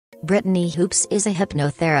Brittany Hoopes is a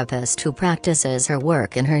hypnotherapist who practices her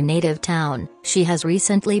work in her native town. She has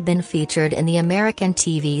recently been featured in the American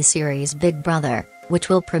TV series Big Brother, which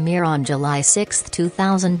will premiere on July 6,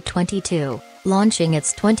 2022, launching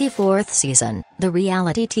its 24th season. The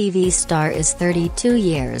reality TV star is 32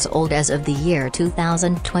 years old as of the year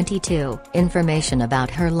 2022. Information about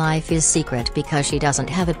her life is secret because she doesn't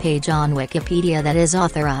have a page on Wikipedia that is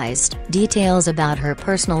authorized. Details about her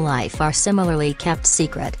personal life are similarly kept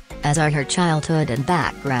secret, as are her childhood and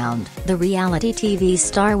background. The reality TV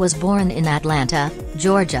star was born in Atlanta,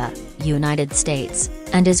 Georgia, United States,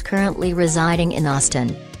 and is currently residing in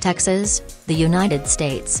Austin, Texas, the United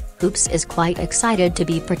States. Hoopes is quite excited to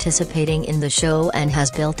be participating in the show and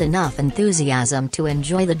has built enough enthusiasm to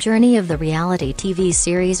enjoy the journey of the reality TV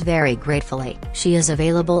series very gratefully. She is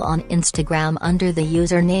available on Instagram under the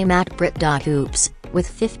username @Britt.Hoopes, with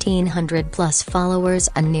 1,500 plus followers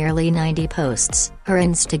and nearly 90 posts. Her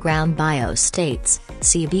Instagram bio states,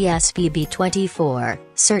 CBS BB24,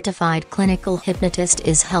 Certified Clinical Hypnotist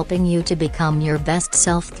is helping you to become your best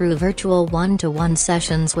self through virtual one-to-one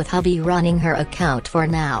sessions with hubby running her account for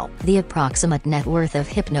now. The approximate net worth of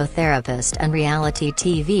hypnotherapist and reality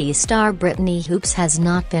TV star Brittany Hoopes has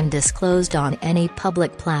not been disclosed on any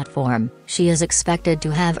public platform. She is expected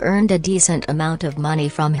to have earned a decent amount of money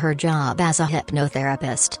from her job as a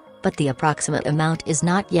hypnotherapist, but the approximate amount is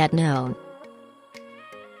not yet known.